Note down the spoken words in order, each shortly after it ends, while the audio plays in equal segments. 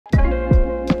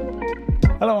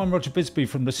Hello, I'm Roger Bisbee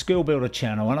from the Skill Builder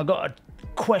channel, and I got a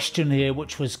question here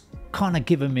which was kind of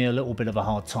giving me a little bit of a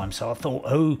hard time, so I thought,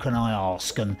 who can I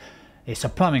ask? And it's a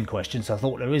plumbing question, so I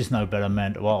thought there is no better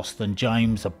man to ask than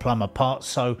James of Plumberparts.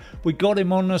 So we got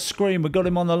him on the screen, we got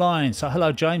him on the line. So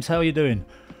hello James, how are you doing?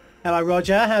 Hello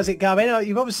Roger, how's it going?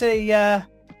 You've obviously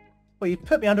well, you've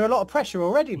put me under a lot of pressure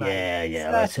already, mate.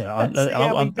 Yeah, that's it.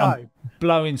 I'm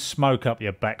blowing smoke up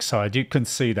your backside. You can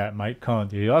see that, mate,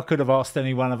 can't you? I could have asked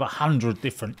any one of 100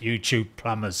 different YouTube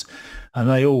plumbers, and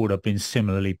they all would have been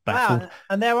similarly baffled. Wow,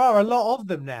 and there are a lot of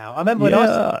them now. I remember when I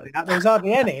started that, there was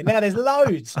hardly any, and now there's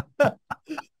loads.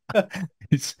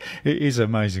 It is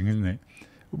amazing, isn't it?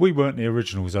 We weren't the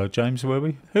originals, though, James, were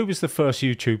we? Who was the first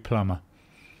YouTube plumber?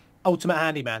 Ultimate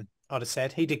Handyman, I'd have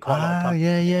said. He did quite a lot of plumbing.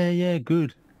 Yeah,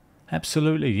 good.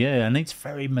 Absolutely, yeah, and he's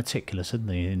very meticulous, isn't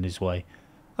he, in his way?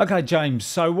 Okay, James,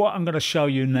 so what I'm going to show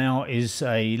you now is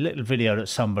a little video that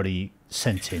somebody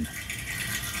sent in.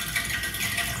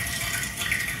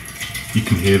 You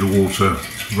can hear the water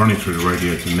running through the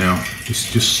radiator now. It's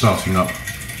just starting up,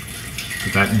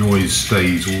 but that noise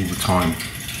stays all the time.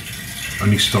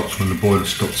 Only stops when the boiler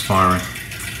stops firing.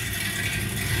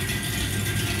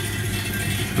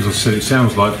 As I said, it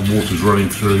sounds like the water's running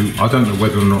through. I don't know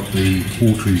whether or not the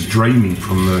water is draining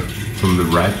from the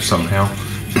rad somehow.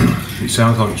 It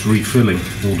sounds like it's refilling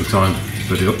all the time,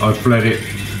 but I've bled it.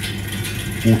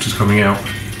 Water's coming out.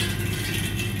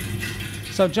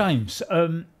 So James,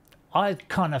 I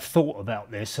kind of thought about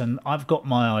this, and I've got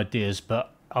my ideas,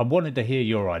 but I wanted to hear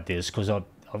your ideas because I've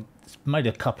made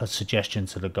a couple of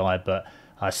suggestions to the guy, but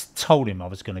I told him I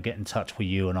was going to get in touch with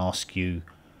you and ask you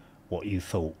what you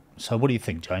thought. So what do you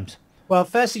think, James? Well,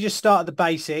 firstly, just start at the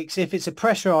basics. If it's a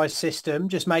pressurised system,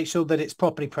 just make sure that it's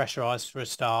properly pressurised for a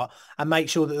start, and make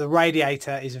sure that the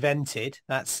radiator is vented.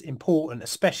 That's important,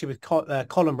 especially with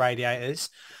column radiators.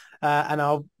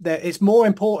 It's more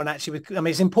important actually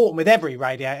it's important with every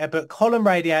radiator, but column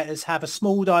radiators have a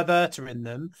small diverter in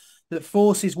them that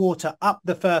forces water up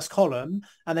the first column,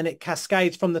 and then it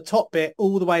cascades from the top bit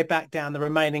all the way back down the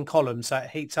remaining columns, so it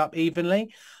heats up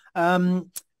evenly.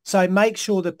 So make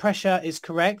sure the pressure is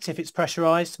correct. If it's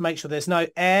pressurized, make sure there's no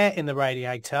air in the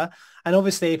radiator. And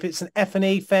obviously, if it's an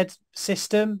F&E fed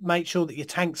system, make sure that your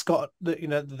tank's got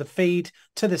the feed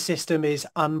to the system is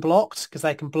unblocked, because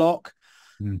they can block.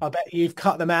 I bet you've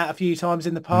cut them out a few times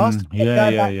in the past.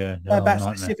 Yeah. Go back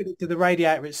specifically to the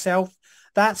radiator itself.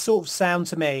 That sort of sound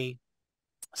to me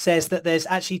says that there's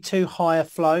actually too high a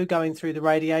flow going through the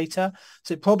radiator.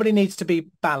 So it probably needs to be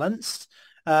balanced,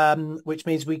 which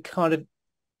means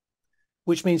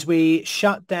we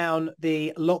shut down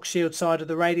the lock shield side of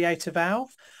the radiator valve.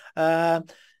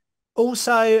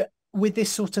 Also, with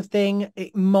this sort of thing,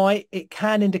 it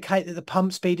can indicate that the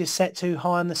pump speed is set too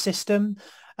high on the system.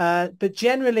 But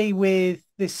generally with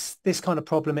this kind of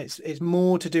problem, it's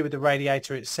more to do with the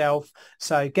radiator itself.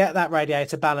 So get that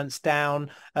radiator balanced down,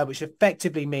 which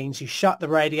effectively means you shut the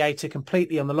radiator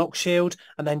completely on the lock shield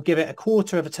and then give it a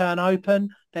quarter of a turn open,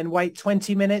 then wait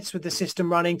 20 minutes with the system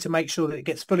running to make sure that it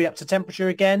gets fully up to temperature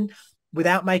again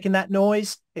without making that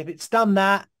noise. If it's done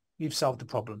that, you've solved the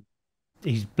problem.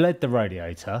 He's bled the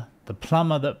radiator. The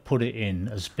plumber that put it in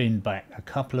has been back a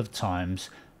couple of times,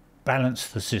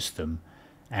 balanced the system,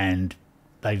 and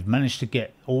they've managed to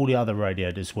get all the other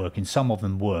radiators working. Some of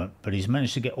them weren't, but he's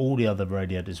managed to get all the other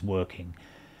radiators working.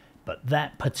 But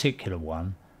that particular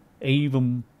one,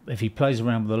 even if he plays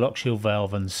around with the lock shield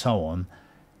valve and so on,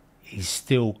 he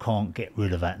still can't get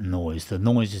rid of that noise. The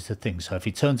noise is the thing. So if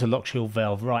he turns the lock shield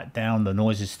valve right down, the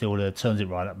noise is still there. Turns it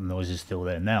right up, the noise is still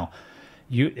there. Now,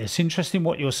 it's interesting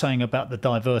what you're saying about the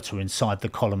diverter inside the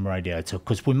column radiator,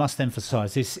 because we must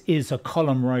emphasize this is a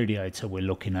column radiator we're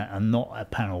looking at and not a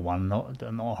panel one, not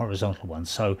a horizontal one.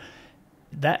 So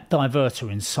that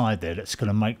diverter inside there that's going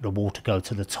to make the water go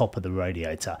to the top of the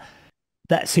radiator,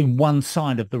 that's in one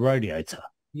side of the radiator.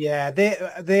 Yeah,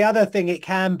 the other thing it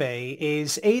can be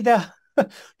is either,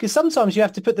 because sometimes you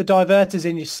have to put the diverters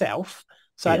in yourself.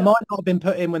 So it might not have been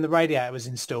put in when the radiator was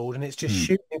installed, and it's just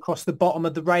shooting across the bottom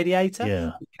of the radiator.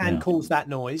 It can cause that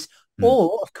noise.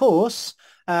 Or, of course,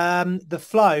 the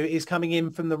flow is coming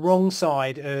in from the wrong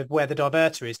side of where the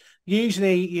diverter is.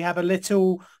 Usually you have a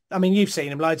little, I mean, you've seen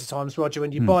them loads of times, Roger,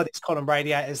 when you buy these column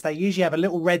radiators, they usually have a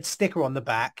little red sticker on the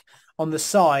back, on the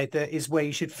side, that is where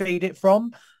you should feed it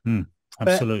from.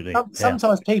 Absolutely.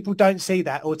 Sometimes people don't see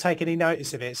that or take any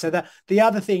notice of it. So the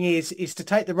other thing is to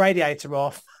take the radiator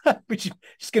off, which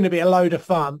is going to be a load of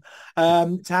fun,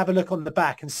 to have a look on the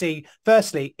back and see,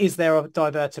 firstly, is there a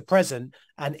diverter present,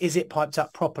 and is it piped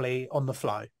up properly on the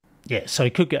flow? Yeah, so he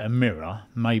could get a mirror,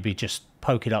 maybe just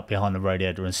poke it up behind the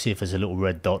radiator and see if there's a little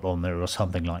red dot on there or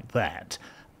something like that.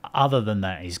 other than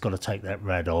that, he's got to take that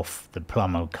rad off. The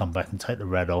plumber will come back and take the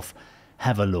rad off,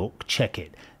 have a look, check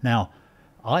it. Now,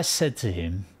 I said to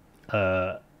him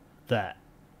that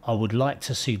I would like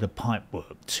to see the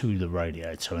pipework to the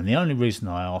radiator, and the only reason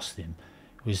I asked him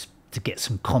was to get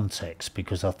some context,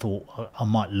 because I thought I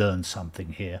might learn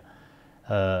something here.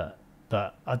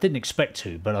 But I didn't expect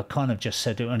to, but I kind of just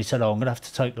said it, and he said, oh, I'm going to have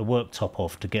to take the worktop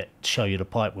off to show you the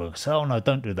pipework. I said, oh, no,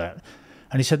 don't do that.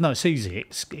 And he said, no, it's easy.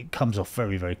 It comes off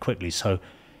very, very quickly. So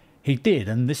he did,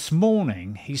 and this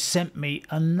morning he sent me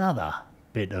another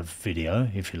bit of video,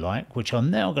 if you like, which I'm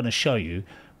now going to show you,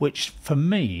 which for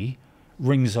me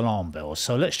rings alarm bells.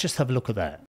 So let's just have a look at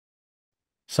that.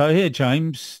 So here,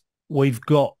 James, we've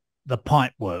got the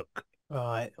pipework.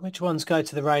 Right, which ones go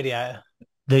to the radiator?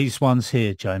 These ones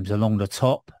here, James, along the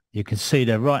top. You can see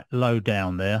they're right low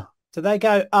down there. So they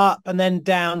go up and then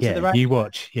down to the radiator? You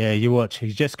watch. Yeah, you watch.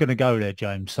 He's just going to go there,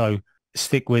 James. So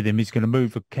stick with him. He's going to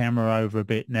move the camera over a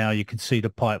bit now. You can see the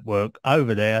pipework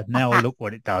over there. Now look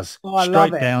what it does. Oh,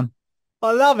 straight down.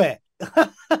 I love it.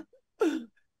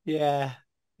 Yeah.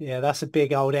 Yeah, that's a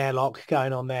big old airlock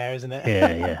going on there, isn't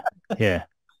it? Yeah.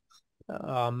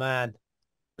 Oh, man.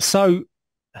 So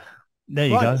there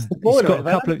you go.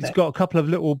 It's got a couple of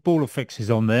little baller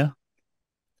fixes on there.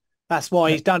 That's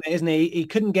why he's done it, isn't he? He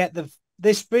couldn't get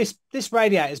this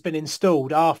radiator has been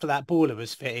installed after that boiler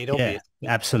was fitted, obviously.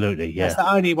 Yeah, absolutely. Yeah. That's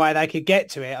the only way they could get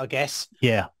to it, I guess.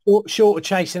 Yeah. Short of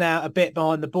chasing out a bit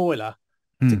behind the boiler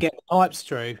to get the pipes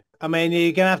through. I mean,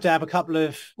 you're going to have a couple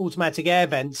of automatic air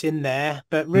vents in there,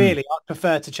 but really I'd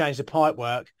prefer to change the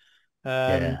pipework.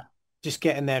 Just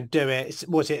get in there and do it.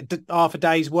 Was it half a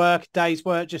day's work,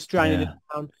 just draining it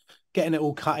down, getting it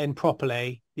all cut in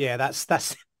properly? Yeah, that's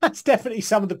definitely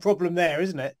some of the problem there,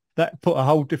 isn't it? That put a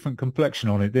whole different complexion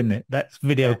on it, didn't it? That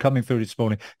video coming through this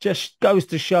morning just goes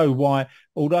to show why,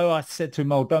 although I said to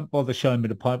him, oh, don't bother showing me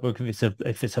the pipework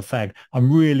if it's a fag,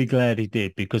 I'm really glad he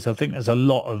did, because I think there's a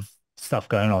lot of stuff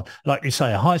going on. Like you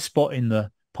say, a high spot in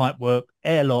the pipework,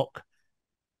 airlock.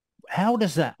 How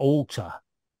does that alter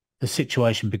the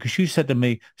situation? Because you said to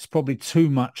me, it's probably too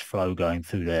much flow going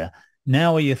through there.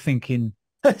 Now are you thinking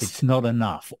it's not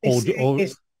enough?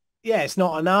 It's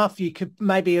not enough. You could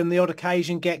maybe on the odd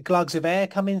occasion get glugs of air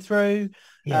coming through.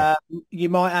 Yeah. You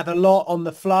might have a lot on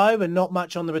the flow and not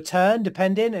much on the return,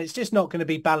 depending. It's just not going to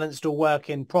be balanced or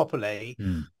working properly.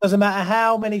 Doesn't matter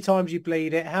how many times you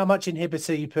bleed it, how much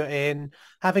inhibitor you put in.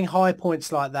 Having high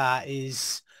points like that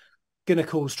is going to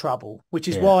cause trouble, which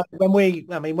is why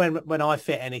when I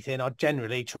fit anything, I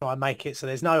generally try and make it so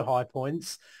there's no high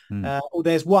points, or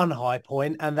there's one high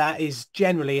point, and that is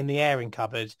generally in the airing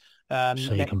cupboard. So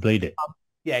you can bleed it.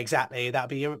 Yeah, exactly. That'll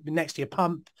be next to your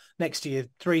pump, next to your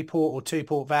 3-port or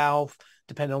 2-port valve,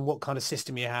 depending on what kind of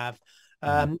system you have.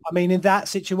 I mean, in that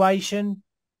situation,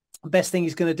 the best thing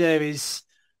he's going to do is,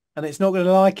 and it's not going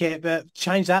to like it, but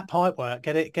change that pipe work,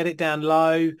 get it down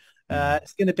low.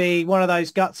 It's going to be one of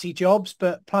those gutsy jobs,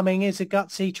 but plumbing is a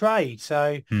gutsy trade.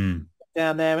 So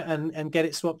down there and get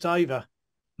it swapped over.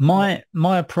 My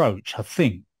approach, I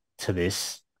think, to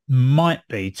this might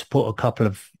be to put a couple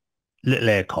of little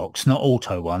air cocks, not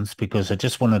auto ones, because I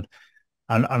just wanted,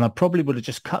 and I probably would have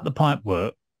just cut the pipe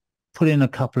work, put in a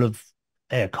couple of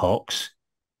air cocks,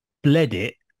 bled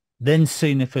it, then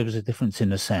seen if there was a difference in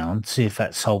the sound, see if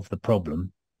that solved the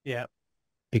problem. Yeah.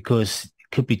 Because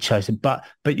it could be chasing, but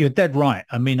you're dead right.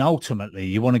 I mean, ultimately,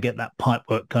 you want to get that pipe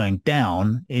work going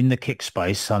down in the kick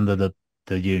space under the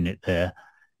unit there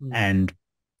and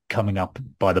coming up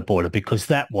by the boiler, because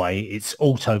that way it's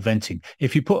auto venting.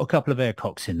 If you put a couple of air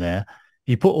cocks in there,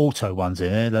 you put auto ones in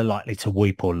there, they're likely to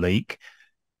weep or leak.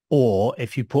 Or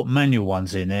if you put manual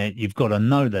ones in there, you've got to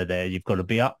know they're there. You've got to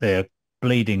be up there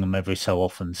bleeding them every so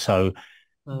often. So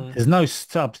there's no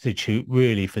substitute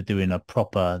really for doing a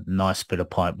proper nice bit of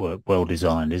pipe work, well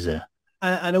designed, is there?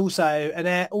 And also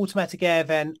an automatic air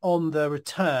vent on the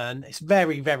return, it's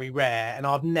very, very rare, and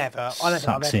I don't think I've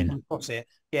ever come across it.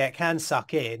 Yeah, it can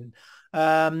suck in.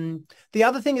 The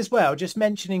other thing as well, just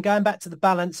mentioning, going back to the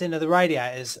balancing of the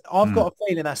radiators, I've got a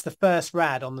feeling that's the first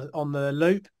rad on the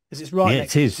loop, because it's right. Yeah,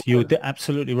 it is. You're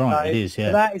absolutely right. It is. Yeah,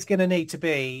 so that is going to need to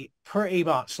be pretty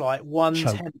much like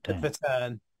 1/10 of the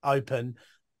turn open,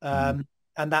 and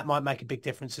that might make a big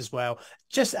difference as well.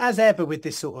 Just as ever with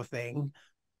this sort of thing,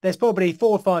 there's probably 4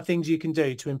 or 5 things you can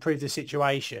do to improve the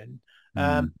situation.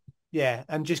 Yeah,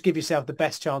 and just give yourself the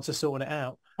best chance of sorting it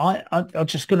out. I'm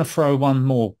just going to throw one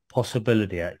more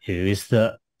possibility at you, is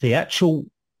that the actual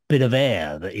bit of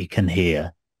air that you can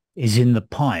hear is in the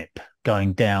pipe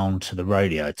going down to the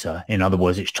radiator. In other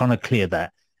words, it's trying to clear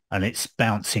that, and it's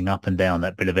bouncing up and down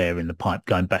that bit of air in the pipe,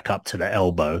 going back up to the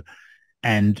elbow.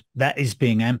 and that is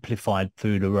being amplified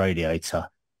through the radiator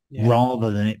Yeah.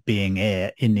 rather than it being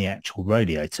air in the actual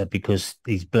radiator, because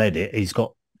he's bled it. He's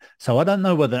got, so I don't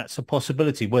know whether that's a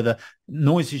possibility, whether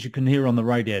noises you can hear on the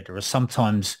radiator are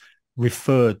sometimes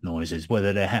referred noises,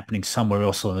 whether they're happening somewhere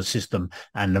else on the system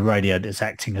and the radiator is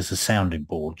acting as a sounding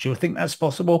board. Do you think that's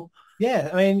possible? Yeah,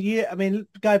 I mean,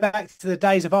 go back to the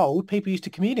days of old. People used to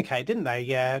communicate, didn't they?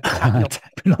 Yeah, tapping on,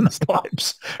 Tapping on the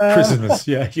pipes. Prisoners,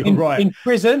 yeah, you're right. in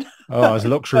prison. Oh, it's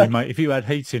luxury, mate. If you had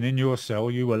heating in your cell,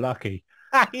 you were lucky.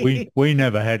 We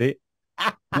never had it.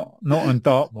 Not in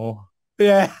Dartmoor.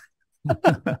 Yeah.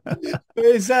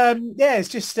 It's yeah, it's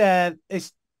just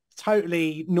it's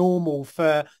totally normal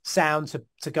for sound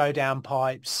to go down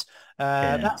pipes.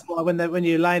 That's why when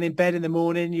you're laying in bed in the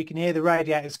morning, you can hear the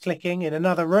radiators clicking in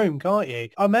another room, can't you?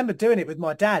 I remember doing it with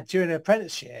my dad during an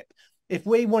apprenticeship. If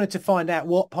we wanted to find out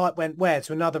what pipe went where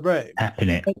to another room, tapping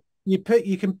it.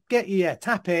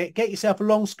 Tap it, get yourself a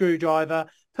long screwdriver,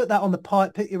 put that on the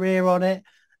pipe, put your ear on it,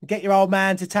 get your old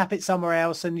man to tap it somewhere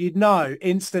else, and you'd know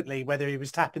instantly whether he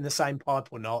was tapping the same pipe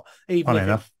or not, even if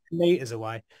it's meters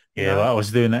away. Yeah, well, I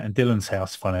was doing that in Dylan's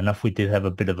house. Funny enough, we did have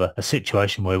a bit of a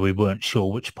situation where we weren't sure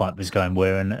which pipe was going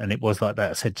where, and it was like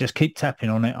that. I said, just keep tapping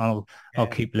on it. I'll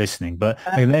keep listening. But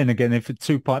and then again, if the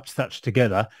two pipes touch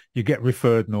together, you get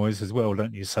referred noise as well,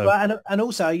 don't you? So and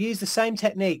also I use the same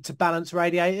technique to balance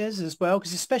radiators as well,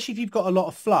 because especially if you've got a lot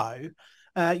of flow,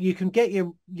 you can get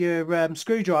your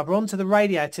screwdriver onto the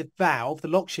radiator valve, the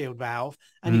lock shield valve,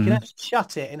 and you can actually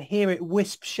shut it and hear it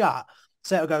wisp shut.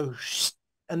 So it'll go,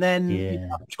 and then you're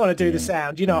trying to do the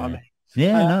sound. You know what I mean?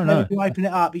 Yeah, no. If you open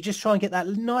it up, you just try and get that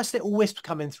nice little wisp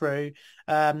coming through,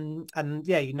 and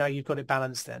yeah, you've got it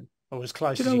balanced then, or as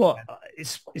close. Do you know what?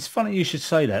 It's funny you should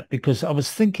say that, because I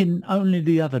was thinking only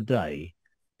the other day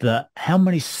that how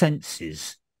many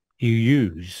senses you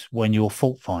use when you're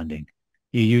fault finding.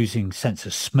 You're using sense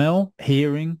of smell,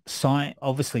 hearing, sight,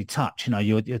 obviously touch. You know,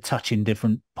 you're touching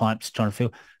different pipes, trying to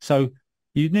feel. So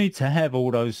you need to have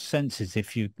all those senses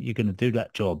if you're going to do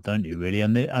that job, don't you, really?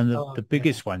 And the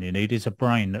biggest one you need is a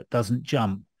brain that doesn't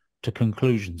jump to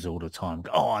conclusions all the time.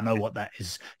 Oh, I know what that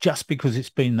is. Just because it's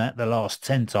been that the last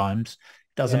 10 times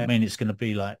doesn't mean it's going to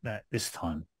be like that this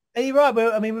time. Are you right?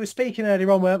 Well, I mean, we were speaking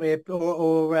earlier on, weren't we?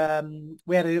 Or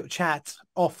we had a little chat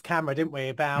off camera, didn't we,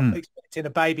 about expecting a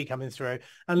baby coming through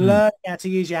and learning how to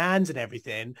use your hands and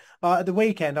everything. At the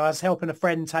weekend, I was helping a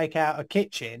friend take out a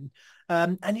kitchen,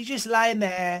 and you're just laying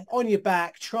there on your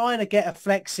back, trying to get a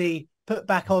flexi put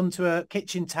back onto a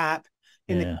kitchen tap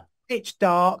in the pitch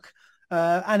dark.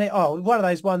 And one of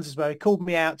those ones as well. He called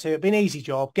me out to it. It'd be an easy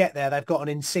job. Get there. They've got an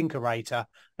incinerator,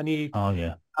 and you. Oh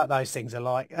yeah. Those things are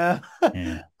like.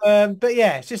 But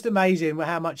yeah, it's just amazing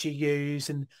how much you use,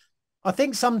 and I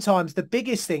think sometimes the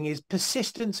biggest thing is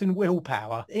persistence and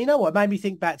willpower. You know what? It made me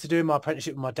think back to doing my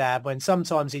apprenticeship with my dad, when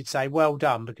sometimes he'd say, "Well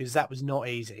done," because that was not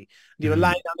easy. You were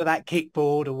laying under that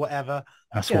kickboard or whatever.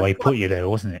 That's why he put you there,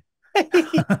 wasn't it?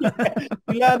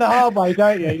 You learn the hard way,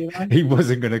 don't you? He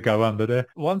wasn't going to go under there.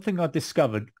 One thing I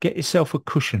discovered, get yourself a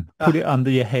cushion, put it under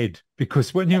your head,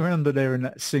 because when you're under there in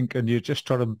that sink and you're just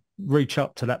trying to reach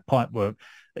up to that pipe work,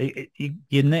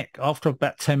 your neck, after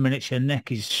about 10 minutes, your neck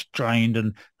is strained,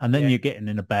 and then you're getting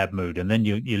in a bad mood, and then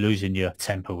you're losing your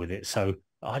temper with it. So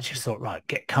I just thought, right,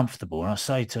 get comfortable. And I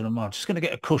say to them, I'm just going to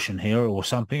get a cushion here or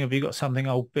something. Have you got something,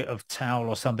 old bit of towel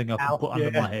or something I can put under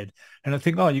my head? And I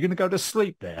think, oh, you're going to go to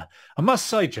sleep there. I must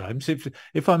say, James,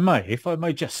 if I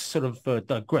may just sort of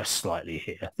digress slightly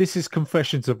here. This is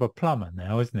Confessions of a Plumber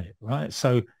now, isn't it? Right.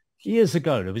 So years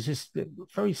ago, there was this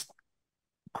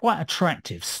quite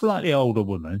attractive, slightly older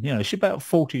woman. You know, she's about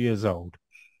 40 years old.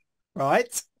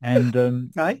 Right. And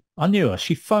I knew her.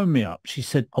 She phoned me up. She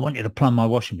said, I want you to plumb my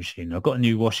washing machine. I've got a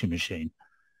new washing machine.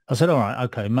 I said, all right,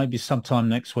 okay, maybe sometime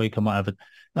next week I might have it.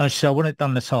 No, she said, I want it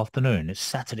done this afternoon. It's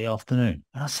Saturday afternoon.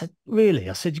 And I said, really?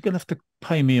 I said, you're going to have to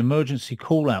pay me emergency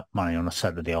call-out money on a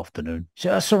Saturday afternoon. She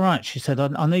said, that's all right. She said,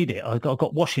 I need it. I've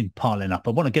got washing piling up.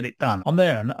 I want to get it done. I'm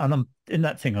there, and I'm in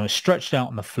that thing. I was stretched out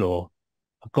on the floor.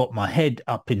 I've got my head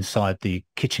up inside the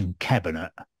kitchen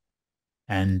cabinet,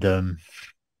 and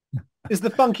does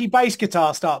the funky bass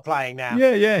guitar start playing now?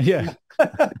 Yeah.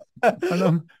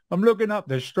 And I'm looking up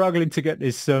there, struggling to get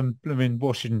this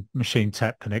washing machine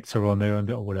tap connector on there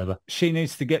or whatever. She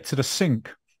needs to get to the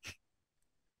sink.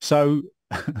 So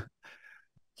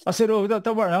I said, oh,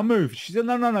 don't worry, I'll move. She said,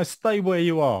 no, stay where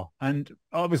you are. And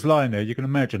I was lying there, you can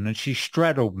imagine, and she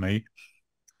straddled me.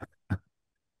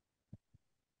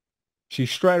 She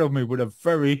straddled me with a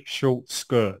very short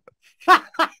skirt.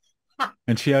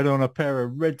 And she had on a pair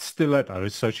of red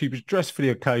stilettos, so she was dressed for the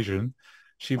occasion.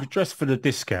 She was dressed for the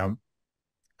discount.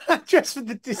 Dressed for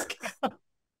the discount.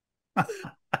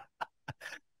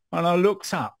 And I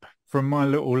looked up from my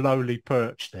little lowly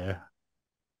perch there.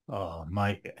 Oh,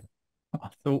 mate, I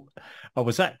thought I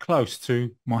was that close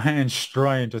to my hand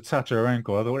straying to touch her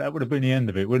ankle. I thought that would have been the end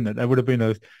of it, wouldn't it? There would have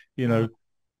been you know,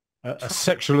 a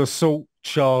sexual assault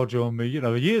charge on me,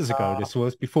 years ago. Oh, This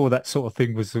was before that sort of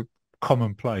thing was a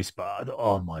commonplace. But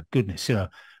oh my goodness,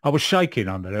 I was shaking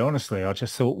under there. Honestly, I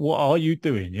just thought, what are you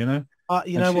doing? you And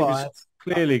know she was what?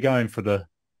 clearly going for the.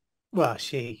 Well,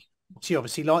 she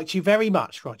obviously liked you very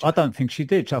much, Roger. I don't think she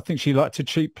did. I think she liked a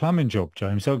cheap plumbing job,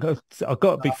 James. I've got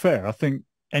to be fair. I think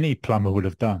any plumber would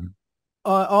have done.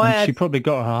 I And she had, probably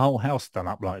got her whole house done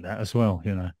up like that as well.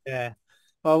 yeah.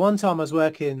 Well, one time I was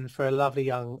working for a lovely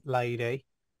young lady,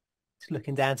 just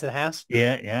looking down to the house.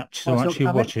 Yeah, yeah. She's I all was right. not She'll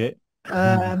coming. watch it.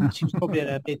 She was probably in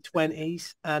her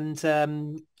mid-20s,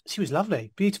 and she was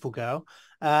lovely, beautiful girl.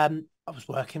 I was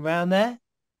working around there,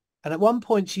 and at one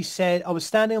point she said, I was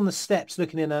standing on the steps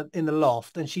looking in the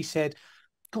loft, and she said,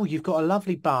 "Oh, you've got a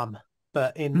lovely bum,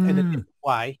 but in a Mm, different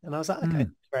way." And I was like, "Okay, thank mm.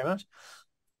 you very much."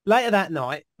 Later that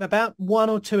night, about 1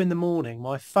 or 2 in the morning,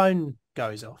 my phone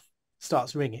goes off,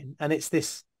 starts ringing, and it's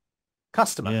this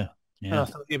customer. Yeah, And I yeah.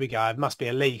 thought, here we go. It must be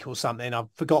a leak or something.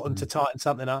 I've forgotten to Mm, tighten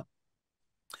something up.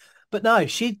 But no,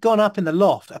 she'd gone up in the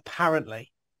loft,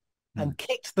 apparently, mm. and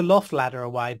kicked the loft ladder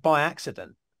away by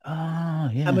accident Ah,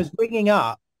 and yeah. was ringing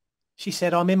up. She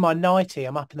said, "I'm in my nightie.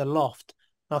 I'm up in the loft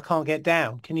and I can't get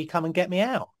down. Can you come and get me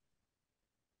out?"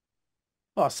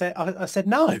 Well, I said,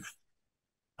 no.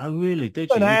 Oh, really?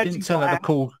 Did I don't you? know You how didn't she tell got her to out.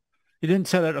 call. You didn't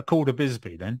tell her to call the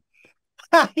Bisbee then?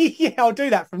 Yeah, I'll do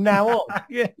that from now on.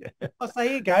 Yeah. I'll say,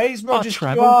 here you go. Here's I Roger's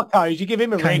travel QR code. You give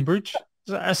him a ring. Cambridge.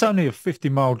 That's only a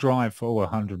 50-mile drive for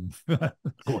 100.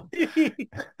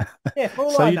 Yeah, for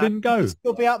all So I you know, didn't you could go.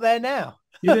 still be up there now.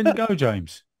 You didn't go,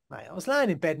 James. Mate, I was laying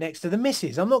in bed next to the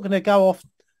missus. I'm not going to go off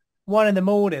 1 in the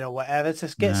morning or whatever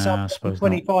to get some Nah, I suppose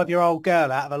not. 25-year-old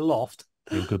girl out of a loft.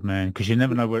 You're a good man because you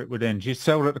never know where it would end. You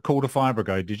sell at the call the fire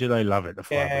brigade, did you? They love it, the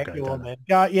fire Yeah, brigade, go don't on then.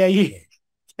 Go, yeah, you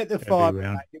get the they? They'll be fire,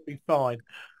 around. mate, you'll be fine.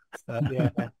 Yeah,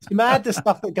 it's mad the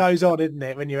stuff that goes on, isn't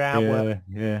it, when you're out work?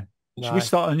 Yeah, yeah. You Should we know,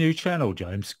 start a new channel,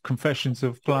 James? Confessions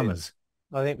of should. Plumbers.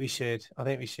 I think we should. I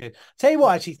think we should. Tell you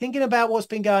what, actually, thinking about what's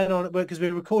been going on at work, because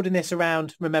we're recording this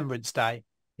around Remembrance Day.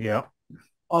 Yeah.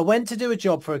 I went to do a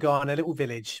job for a guy in a little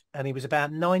village, and he was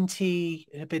about 90,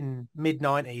 it had been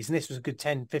mid-90s, and this was a good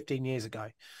 10, 15 years ago.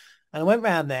 And I went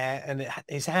round there, and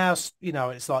his house,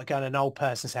 it's like going to an old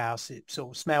person's house. It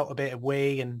sort of smelt a bit of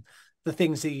wee and the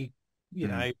things that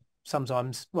Mm.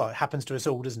 sometimes, well, it happens to us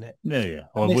all, doesn't it? Yeah, yeah.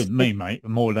 And Well, with me, mate,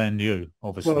 more than you, well,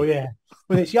 obviously. yeah.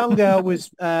 Well, this young girl was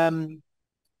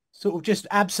sort of just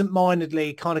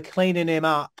absent-mindedly kind of cleaning him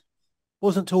up,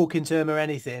 wasn't talking to him or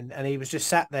anything, and he was just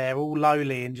sat there all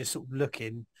lowly and just sort of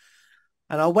looking.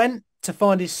 And I went to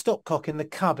find his stopcock in the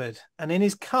cupboard, and in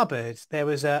his cupboard there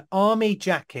was an army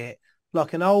jacket,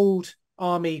 like an old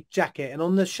army jacket, and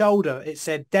on the shoulder it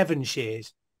said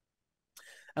Devonshire's.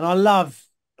 And I love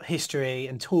history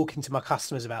and talking to my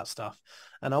customers about stuff.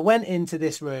 And I went into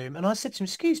this room and I said to him,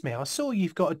 "Excuse me, I saw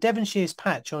you've got a Devonshire's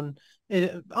patch on,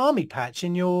 army patch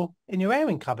in your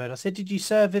airing cupboard." I said, "Did you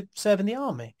serve in the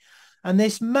army?" And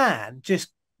this man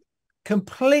just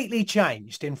completely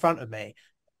changed in front of me,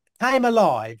 came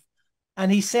alive.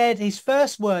 And he said, his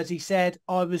first words, he said,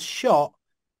 "I was shot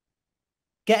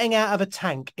getting out of a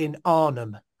tank in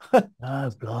Arnhem, Oh,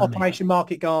 blimey. Operation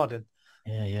Market Garden."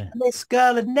 Yeah, yeah. And this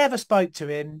girl had never spoke to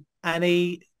him. And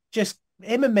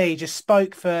him and me just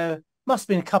spoke for, must have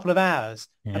been a couple of hours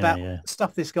Yeah, about yeah.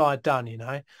 stuff this guy had done,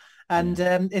 Yeah. And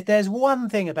if there's one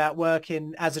thing about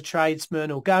working as a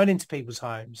tradesman or going into people's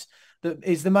homes that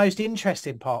is the most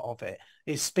interesting part of it,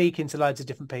 is speaking to loads of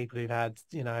different people who've had,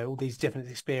 all these different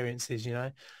experiences.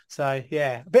 So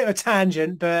yeah, a bit of a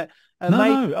tangent, but No,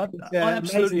 amazing, no, I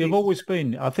absolutely have amazing. always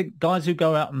been. I think guys who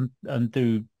go out and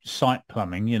do site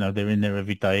plumbing, they're in there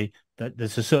every day. That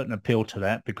there's a certain appeal to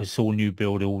that because it's all new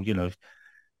build,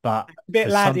 but A bit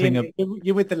there's laddie, something innit?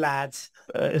 You're with the lads.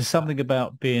 there's something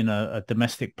about being a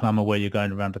domestic plumber where you're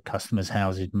going around to customers'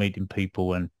 houses, meeting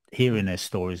people and hearing their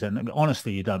stories. And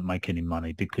honestly, you don't make any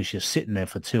money because you're sitting there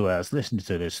for 2 hours listening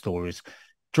to their stories,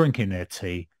 drinking their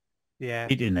tea, Yeah.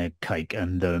 eating their cake,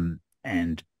 and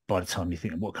by the time you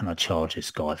think, what can I charge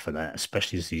this guy for that?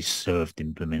 Especially as he's served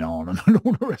in blooming Arnhem and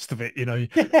all the rest of it.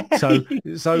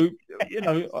 So,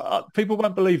 people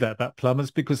won't believe that about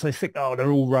plumbers because they think, oh, they're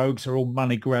all rogues, they're all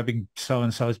money grabbing so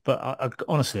and so's. But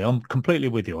honestly, I'm completely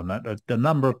with you on that. The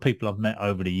number of people I've met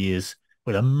over the years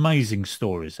with amazing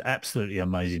stories, absolutely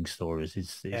amazing stories,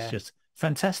 it's Yeah. just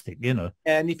fantastic.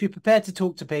 And if you're prepared to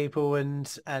talk to people and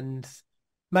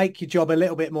make your job a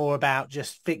little bit more about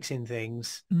just fixing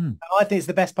things. Mm. I think it's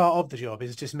the best part of the job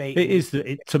is just meeting. It is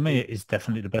to me, it is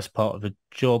definitely the best part of the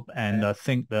job. And I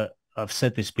think that I've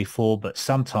said this before, but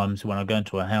sometimes when I go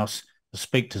into a house to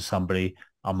speak to somebody,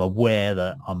 I'm aware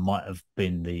that I might have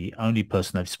been the only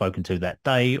person they've spoken to that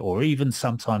day, or even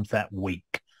sometimes that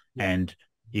week. Yeah. And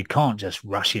you can't just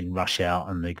rush in, rush out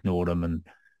and ignore them. And,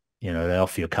 you know, they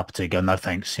offer you a cup of tea, go, no,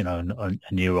 thanks, you know, and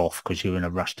you're off because you're in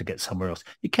a rush to get somewhere else.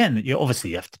 You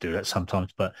obviously have to do that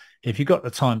sometimes, but if you've got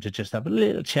the time to just have a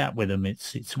little chat with them,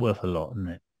 it's worth a lot, isn't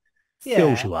it?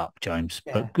 Fills you up, James,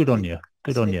 but good on you.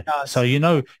 Good on you. Does. So you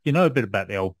know a bit about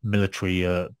the old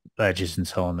military badges and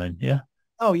so on then, yeah?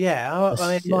 Oh yeah,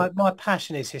 I mean my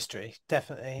passion is history,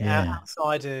 definitely. Yeah.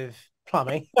 Outside of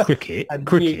plumbing, Cricket, and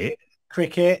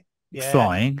cricket, yeah,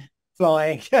 flying.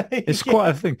 It's quite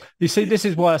a thing. You see, this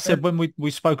is why I said when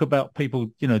we spoke about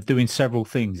people, you know, doing several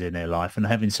things in their life and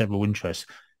having several interests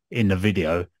in the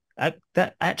video,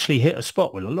 that actually hit a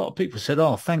spot where a lot of people said,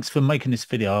 oh, thanks for making this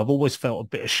video. I've always felt a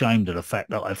bit ashamed of the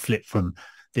fact that I flipped from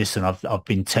this and I've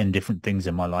been 10 different things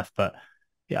in my life. But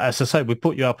yeah, as I say, we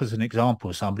put you up as an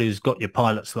example of somebody who's got your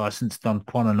pilot's license, done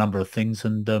quite a number of things.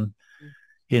 And,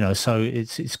 you know, so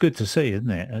it's good to see,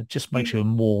 isn't it? It just makes you a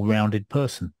more rounded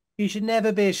person. You should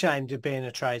never be ashamed of being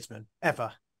a tradesman,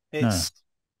 ever.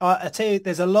 I tell you,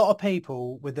 there's a lot of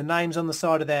people with the names on the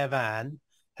side of their van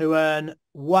who earn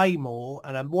way more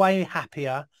and are way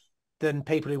happier than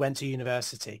people who went to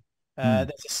university. There's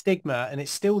a stigma, and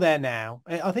it's still there now.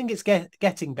 I think it's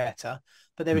getting better,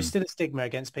 but there is still a stigma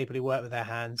against people who work with their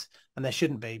hands, and there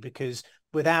shouldn't be, because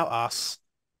without us,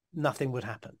 nothing would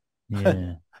happen.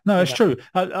 Yeah, no, it's true.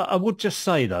 I would just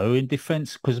say though, in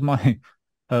defence, because my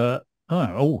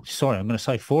sorry, I'm going to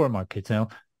say 4 of my kids now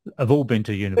have all been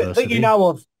to university. That you know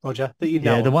of, Roger. That you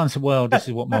know. Yeah, the ones. Well, this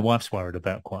is what my wife's worried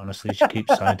about. Quite honestly, she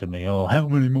keeps saying to me, "Oh, how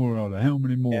many more are there? How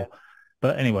many more?" Yeah.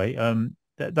 But anyway,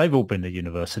 they've all been to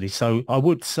university, so I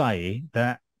would say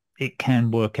that it can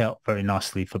work out very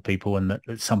nicely for people, and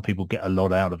that some people get a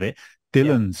lot out of it.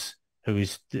 Dylan's, who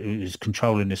is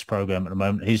controlling this program at the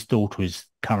moment, his daughter is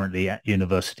currently at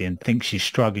university and thinks she's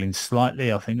struggling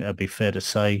slightly. I think that'd be fair to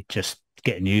say, just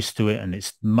getting used to it, and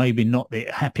it's maybe not the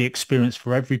happy experience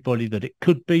for everybody that it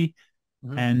could be.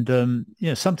 And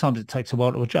sometimes it takes a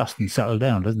while to adjust and settle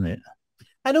down, doesn't it?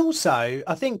 And also,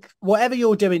 I think whatever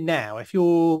you're doing now, if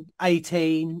you're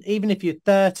 18, even if you're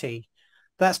 30,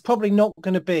 that's probably not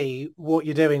going to be what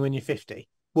you're doing when you're 50,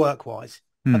 work-wise.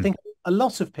 I think a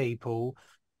lot of people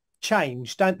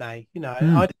change, don't they? You know, I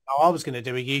didn't know I was going to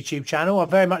do a YouTube channel. I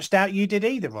very much doubt you did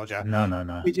either, Roger.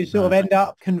 No. We just sort of end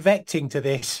up convecting to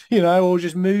this, you know, or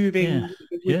just moving.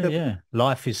 Yeah.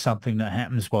 Life is something that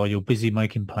happens while you're busy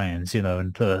making plans, you know,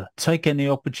 and take any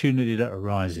opportunity that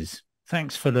arises.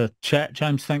 Thanks for the chat,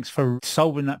 James. Thanks for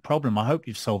solving that problem. I hope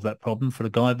you've solved that problem for the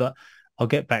guy, but I'll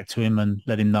get back to him and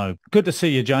let him know. Good to see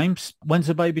you, James. When's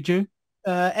the baby due?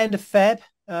 End of Feb.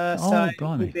 So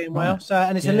blimey. We're doing well. So,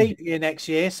 and it's a leap year next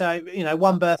year. So, you know,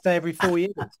 one birthday every 4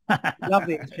 years.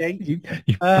 Lovely,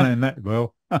 you're playing that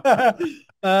well.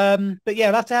 But yeah,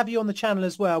 I'll have to have you on the channel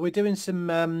as well. We're doing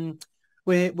some,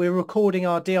 we're recording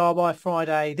our DIY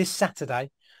Friday this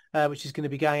Saturday, which is going to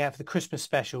be going out for the Christmas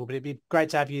special. But it'd be great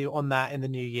to have you on that in the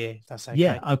new year. If that's okay.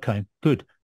 Yeah. Okay. Good.